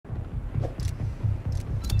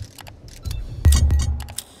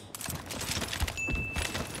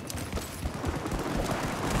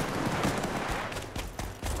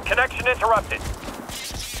Connection interrupted.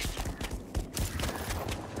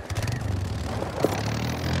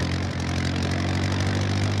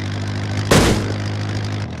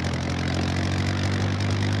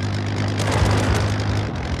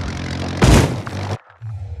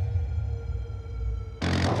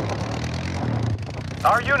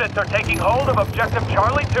 Our units are taking hold of Objective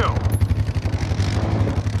Charlie 2.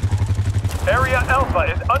 Area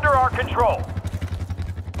Alpha is under our control.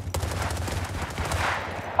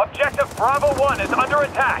 Objective Bravo 1 is under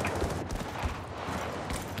attack.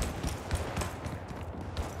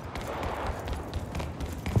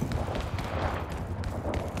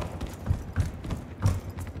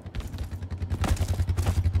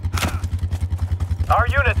 Our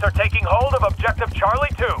units are taking hold of Objective Charlie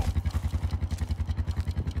 2.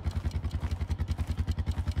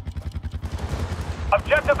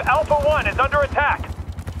 Objective Alpha 1 is under attack.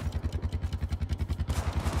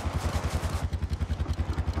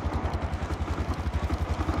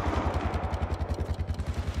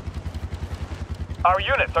 Our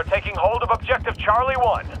units are taking hold of Objective Charlie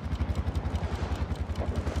 1.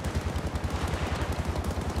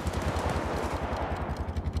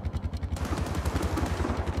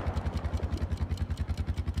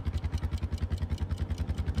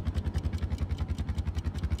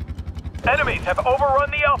 Enemies have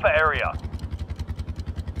overrun the Alpha area.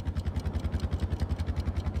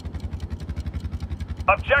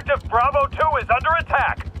 Objective Bravo 2 is under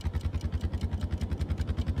attack.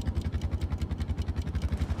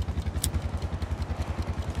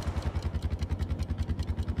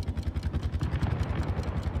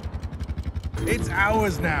 It's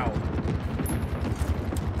ours now.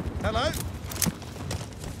 Hello?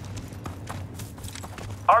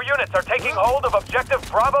 Our units are taking hold of Objective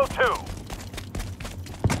Bravo 2.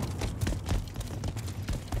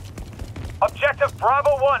 Objective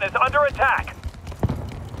Bravo 1 is under attack.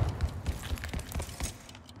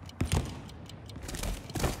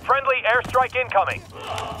 Friendly airstrike incoming.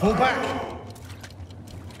 Pull back.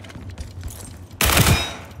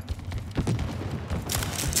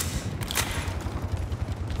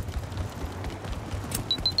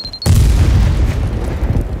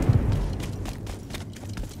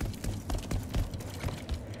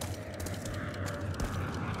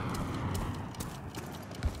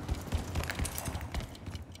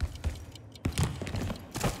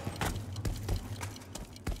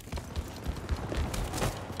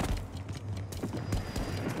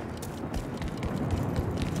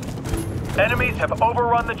 Enemies have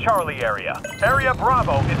overrun the Charlie area. Area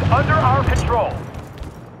Bravo is under our control.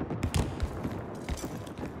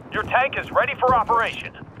 Your tank is ready for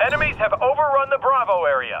operation. Enemies have overrun the Bravo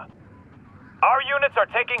area. Our units are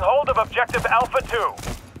taking hold of Objective Alpha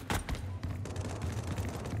 2.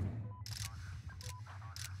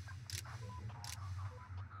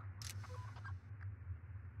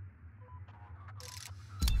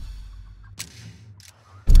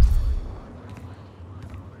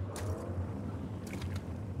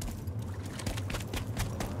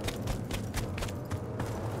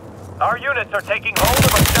 Our units are taking hold of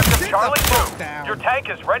Objective Charlie 2. Your tank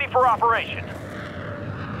is ready for operation.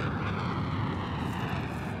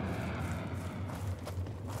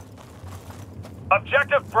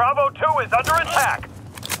 Objective Bravo 2 is under attack.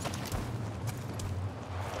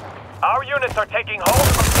 Our units are taking hold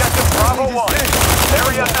of Objective Bravo 1.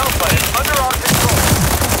 Area Alpha is under our control.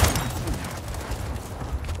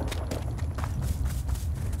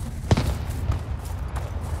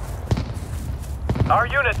 Our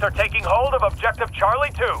units are taking hold of Objective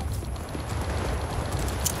Charlie 2.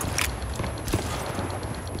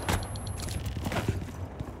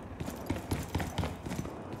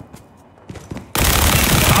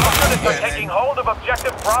 Our units are taking hold of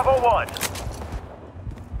Objective Bravo 1.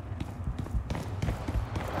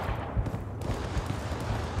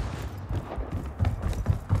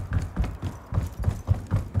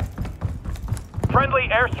 Friendly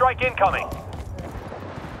airstrike incoming.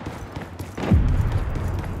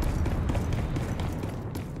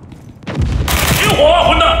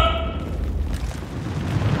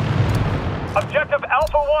 Objective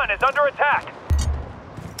Alpha 1 is under attack.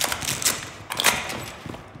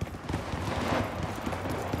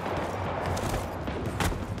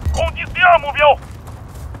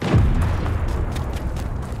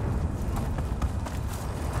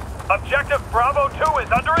 Objective Bravo 2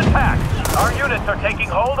 is under attack. Our units are taking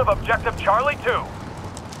hold of Objective Charlie 2.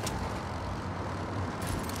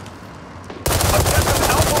 Objective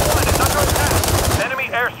Alpha 1 is under attack. Enemy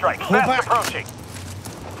airstrike fast approaching.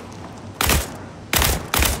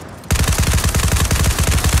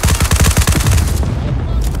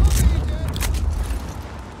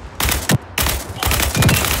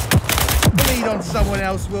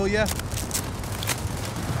 else, will ya?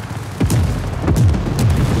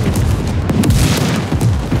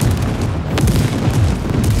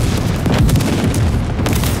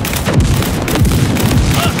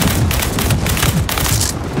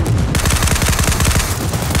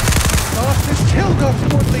 Bastards killed our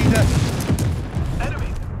squad leader!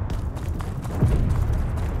 Enemies!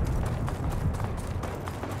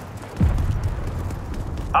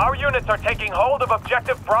 Our units are taking hold of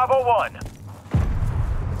objective Bravo 1.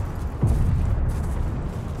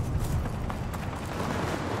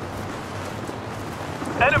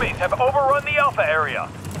 Enemies have overrun the Alpha area.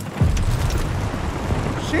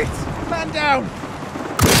 Shit! Man down!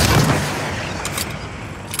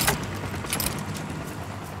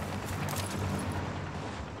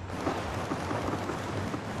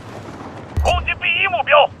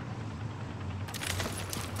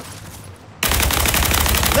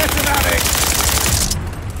 Let him have it!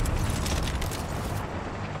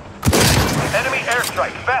 Enemy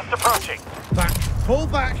airstrike fast approaching. Back. Pull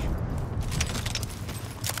back.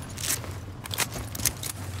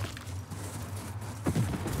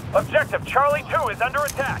 Objective Charlie 2 is under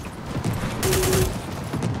attack.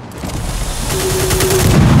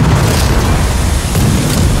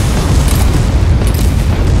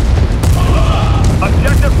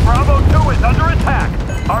 Objective Bravo 2 is under attack.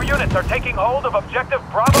 Our units are taking hold of Objective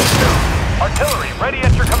Bravo 2. Artillery ready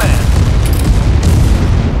at your command.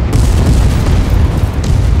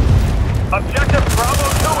 Objective Bravo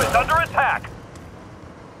 2 is under attack.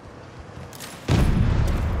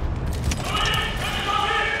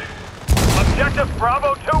 Objective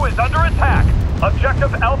Bravo 2 is under attack.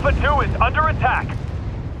 Objective Alpha 2 is under attack.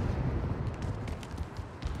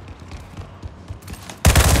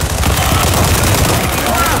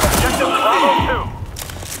 Objective Bravo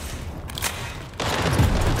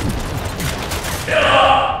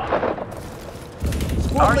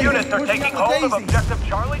 2. Our units are taking hold of Objective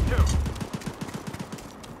Charlie 2.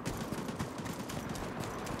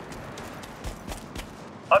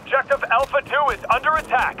 Objective Alpha 2 is under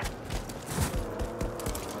attack.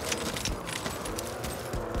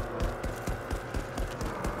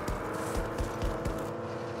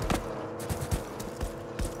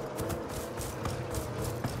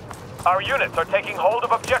 Our units are taking hold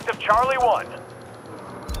of Objective Charlie 1.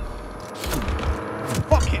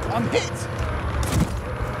 Fuck it, I'm hit!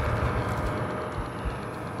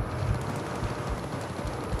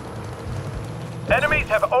 Enemies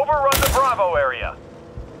have overrun the Bravo area.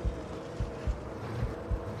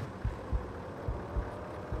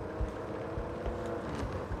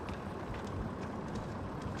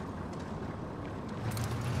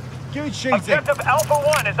 Good shooting! Objective Alpha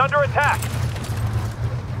 1 is under attack.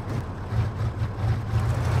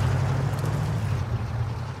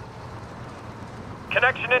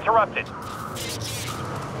 Connection interrupted.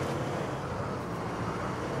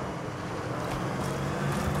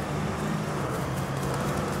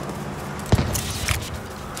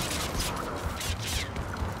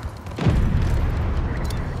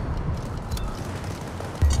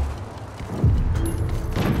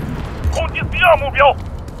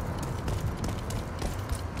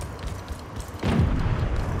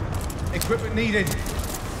 Equipment needed.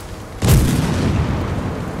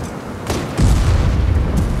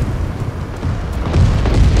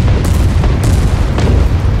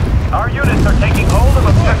 Our units are taking hold of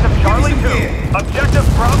Objective Charlie 2. Objective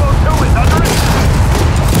Bravo 2 is under attack.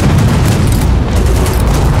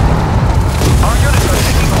 Our units are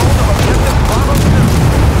taking hold of Objective Bravo 2.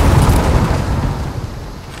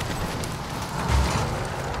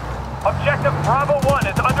 Objective Bravo 1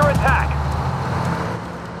 is under attack.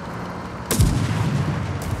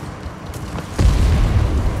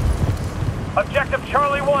 Objective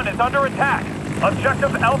Charlie 1 is under attack.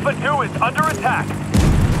 Objective Alpha 2 is under attack.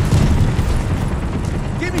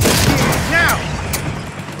 Give me the shield now!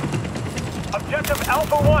 Objective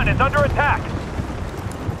Alpha 1 is under attack.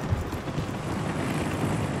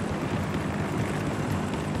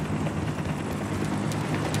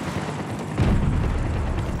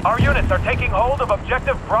 Our units are taking hold of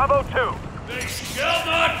Objective Bravo 2. They shall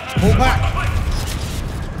not have Pull back!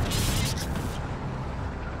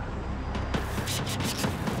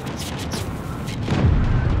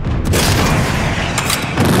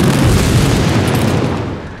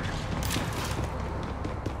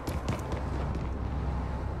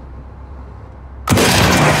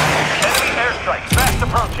 Enemy airstrike fast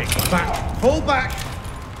approaching. Back! Pull back!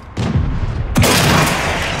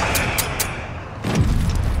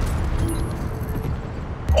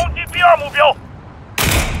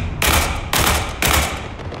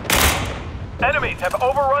 Enemies have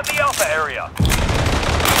overrun the Alpha area.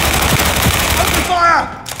 Open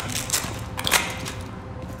fire!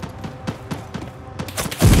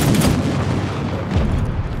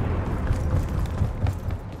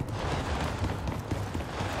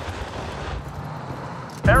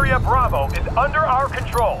 Area Bravo is under our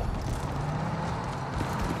control.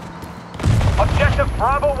 Objective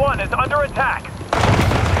Bravo 1 is under attack.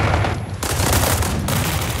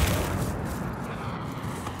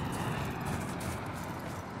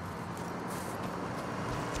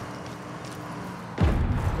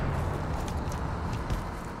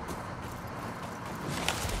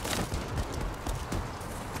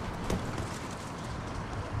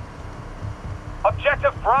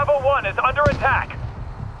 Objective Bravo 1 is under attack.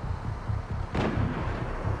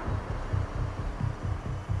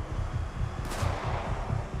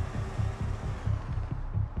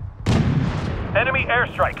 Enemy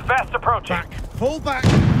airstrike fast approaching. Back. Fall back.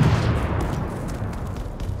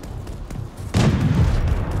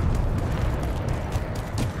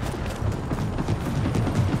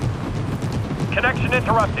 Connection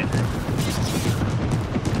interrupted.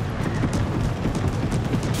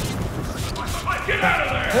 Get out of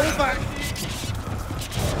there! Fall back.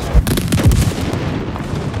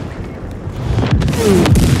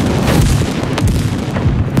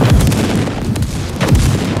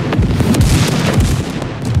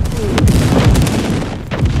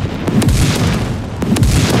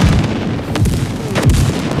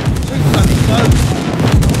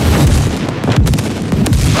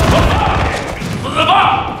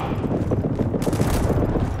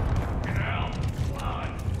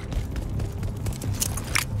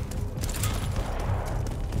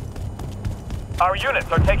 Our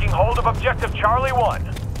units are taking hold of Objective Charlie 1.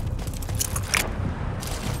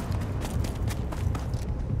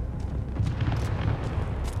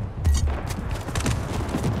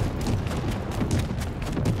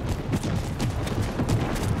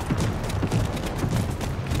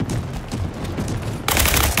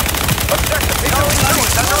 Objective Charlie 2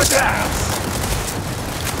 is under attack.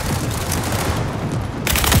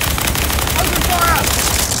 Open fire!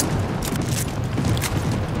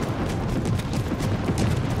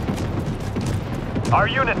 Our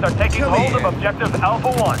units are taking hold of Objective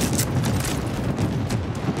Alpha 1.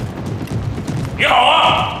 Yo!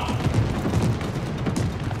 Up!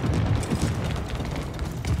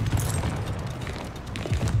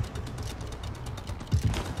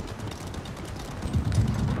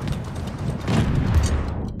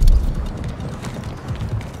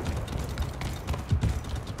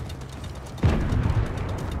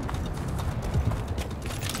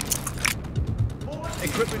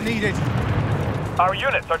 Equipment needed. Our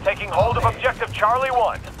units are taking hold of Objective Charlie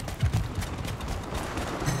 1.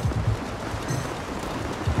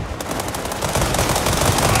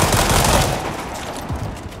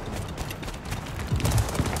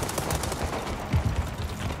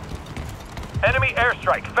 Enemy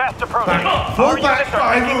airstrike fast approaching. Our units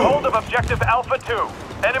are taking hold of Objective Alpha 2.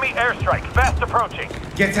 Enemy airstrike fast approaching.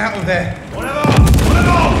 Get out of there. Whatever!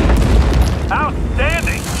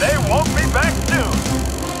 Outstanding! They won't be back